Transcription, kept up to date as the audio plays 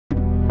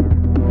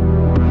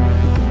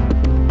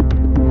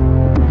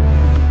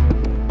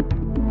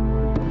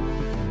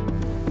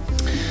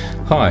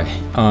Hi,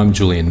 I'm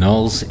Julian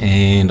Knowles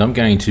and I'm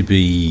going to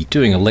be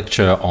doing a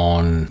lecture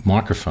on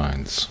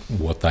microphones,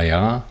 what they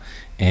are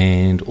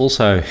and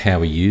also how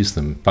we use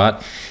them.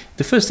 But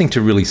the first thing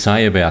to really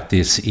say about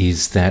this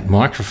is that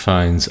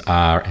microphones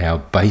are our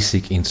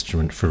basic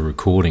instrument for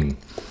recording.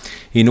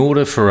 In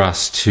order for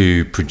us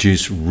to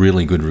produce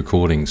really good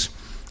recordings,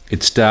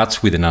 it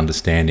starts with an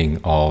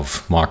understanding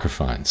of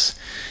microphones.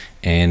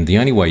 And the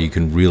only way you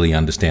can really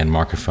understand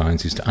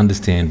microphones is to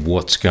understand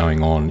what's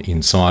going on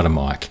inside a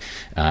mic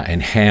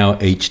and how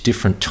each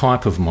different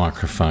type of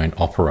microphone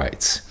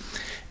operates.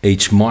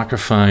 Each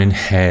microphone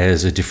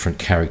has a different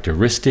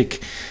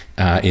characteristic.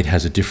 It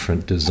has a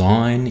different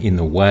design in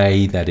the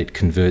way that it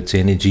converts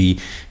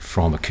energy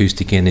from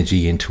acoustic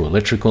energy into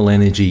electrical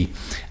energy.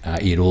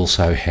 It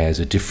also has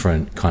a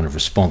different kind of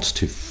response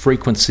to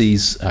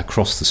frequencies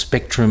across the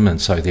spectrum,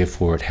 and so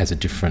therefore it has a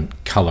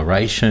different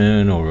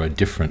coloration or a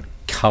different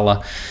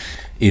color.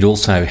 It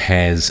also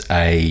has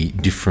a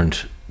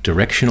different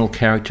directional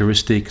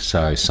characteristic,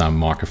 so some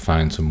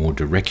microphones are more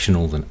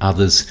directional than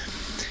others.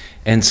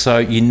 And so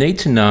you need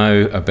to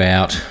know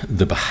about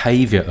the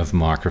behavior of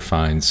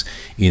microphones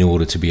in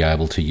order to be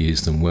able to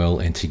use them well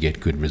and to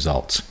get good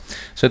results.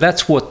 So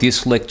that's what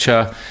this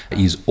lecture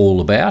is all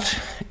about,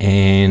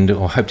 and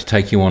I hope to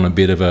take you on a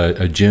bit of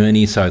a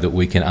journey so that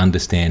we can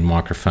understand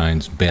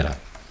microphones better.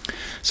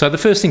 So the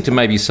first thing to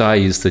maybe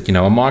say is that,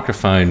 a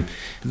microphone,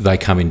 they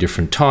come in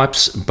different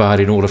types, but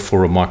in order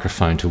for a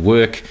microphone to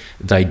work,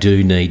 they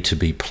do need to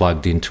be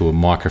plugged into a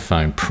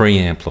microphone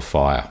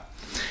preamplifier.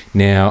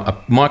 Now,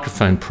 a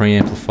microphone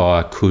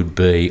preamplifier could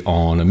be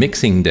on a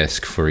mixing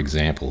desk, for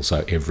example.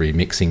 So every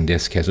mixing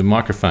desk has a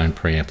microphone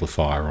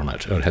preamplifier on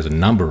it, or it has a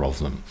number of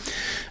them.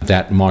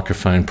 That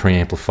microphone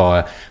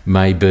preamplifier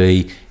may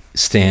be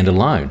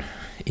standalone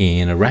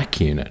in a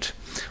rack unit.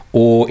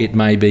 Or it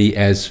may be,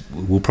 as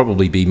will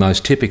probably be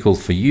most typical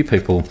for you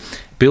people,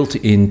 built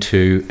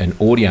into an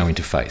audio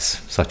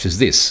interface, such as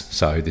this.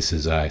 So this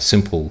is a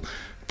simple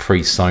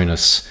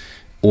PreSonus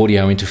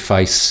audio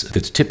interface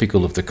that's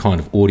typical of the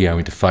kind of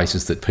audio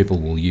interfaces that people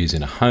will use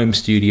in a home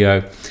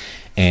studio.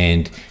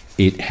 And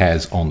it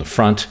has on the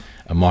front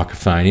a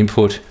microphone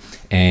input,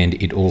 and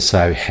it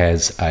also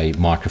has a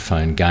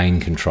microphone gain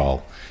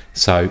control.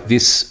 So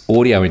this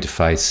audio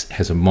interface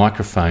has a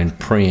microphone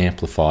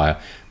preamplifier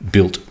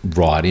built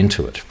right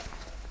into it.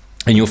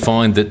 And you'll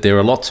find that there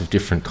are lots of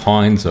different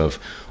kinds of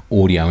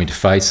audio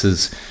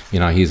interfaces.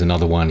 Here's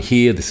another one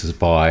here. This is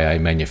by a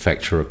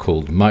manufacturer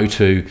called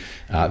Motu.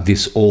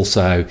 This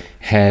also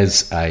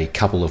has a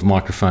couple of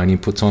microphone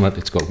inputs on it.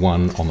 It's got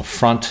one on the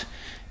front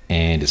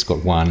and it's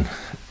got one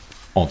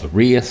on the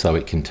rear, so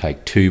it can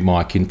take two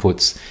mic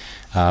inputs.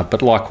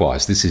 But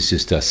likewise, this is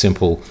just a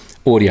simple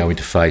audio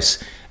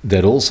interface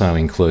that also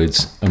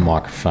includes a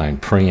microphone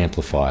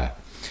preamplifier.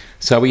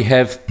 So we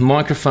have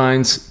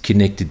microphones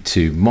connected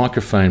to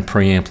microphone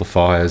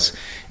preamplifiers,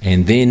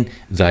 and then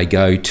they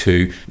go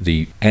to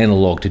the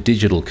analog to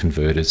digital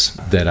converters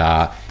that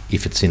are,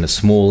 if it's in a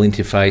small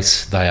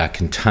interface, they are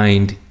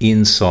contained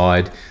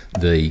inside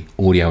the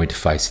audio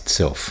interface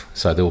itself.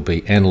 So there will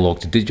be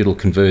analog to digital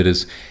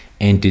converters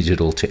and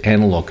digital to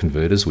analog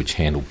converters, which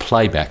handle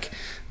playback,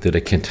 that are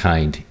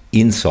contained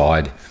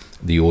inside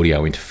the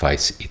audio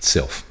interface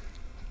itself.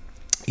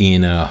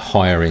 In a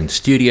higher end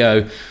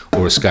studio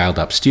or a scaled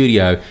up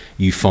studio,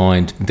 you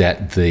find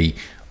that the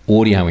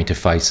audio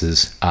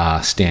interfaces are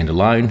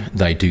standalone.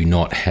 They do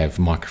not have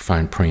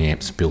microphone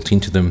preamps built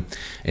into them,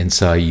 and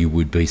so you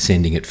would be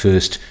sending it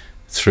first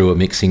through a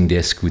mixing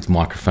desk with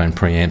microphone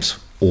preamps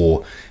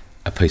or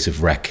a piece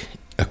of rack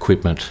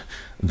equipment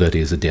that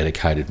is a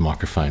dedicated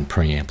microphone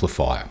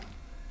preamplifier.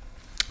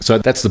 So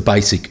that's the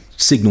basic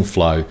signal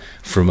flow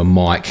from a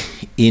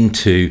mic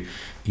into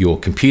your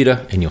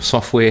computer and your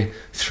software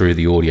through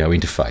the audio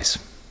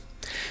interface.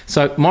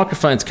 So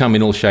microphones come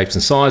in all shapes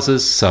and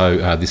sizes.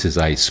 So this is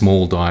a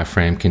small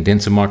diaphragm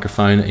condenser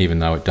microphone, even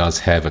though it does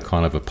have a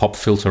kind of a pop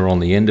filter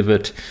on the end of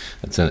it.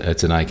 It's an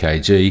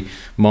AKG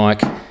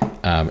mic.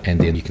 And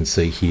then you can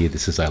see here,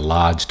 this is a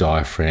large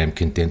diaphragm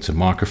condenser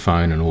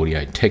microphone, an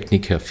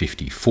Audio-Technica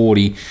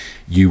 5040.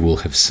 You will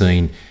have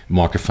seen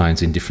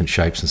microphones in different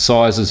shapes and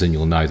sizes, and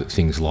you'll know that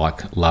things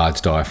like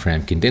large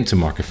diaphragm condenser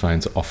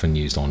microphones are often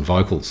used on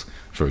vocals,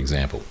 for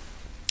example.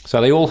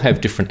 So they all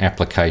have different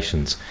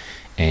applications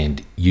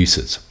and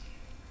uses.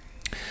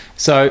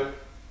 So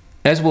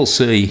as we'll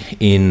see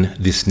in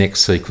this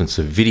next sequence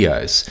of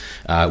videos,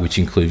 which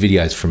include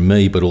videos from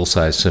me, but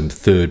also some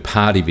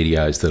third-party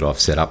videos that I've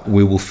set up,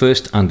 we will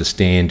first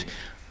understand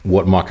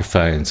what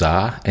microphones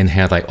are and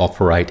how they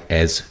operate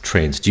as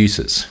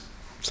transducers.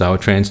 So a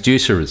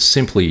transducer is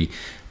simply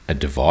a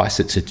device,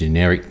 it's a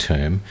generic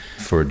term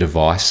for a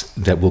device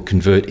that will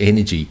convert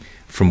energy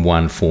from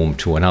one form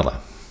to another.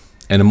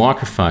 And a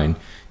microphone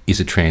is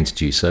a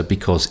transducer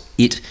because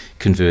it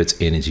converts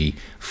energy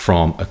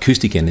from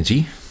acoustic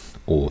energy,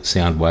 or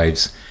sound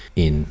waves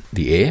in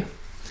the air,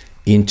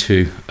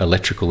 into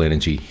electrical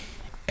energy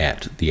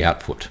at the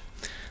output.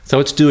 So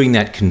it's doing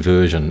that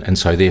conversion, and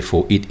so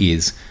therefore it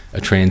is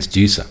a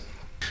transducer.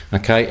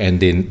 Okay, and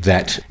then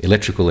that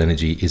electrical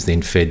energy is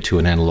then fed to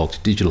an analog to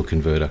digital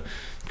converter,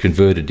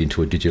 converted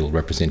into a digital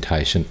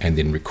representation, and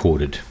then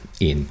recorded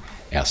in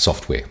our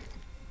software.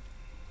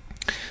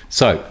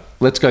 So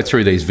let's go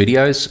through these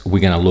videos. We're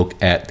going to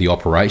look at the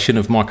operation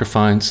of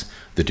microphones,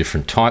 the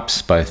different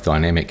types, both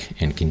dynamic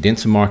and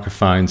condenser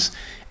microphones,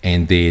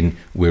 and then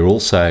we're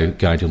also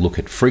going to look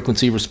at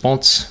frequency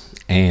response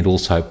and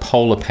also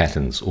polar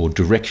patterns or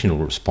directional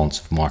response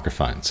of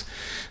microphones.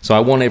 So I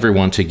want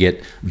everyone to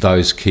get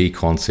those key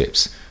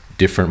concepts: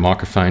 different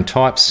microphone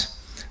types,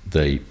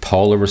 the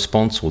polar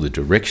response or the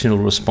directional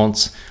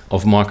response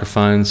of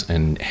microphones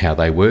and how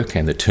they work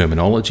and the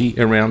terminology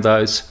around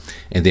those,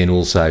 and then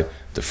also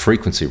the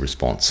frequency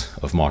response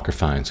of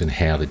microphones and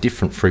how the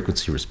different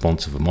frequency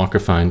response of a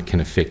microphone can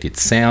affect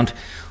its sound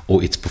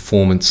or its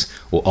performance,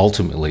 or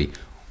ultimately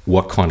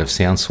what kind of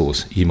sound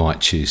source you might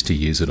choose to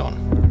use it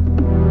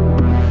on.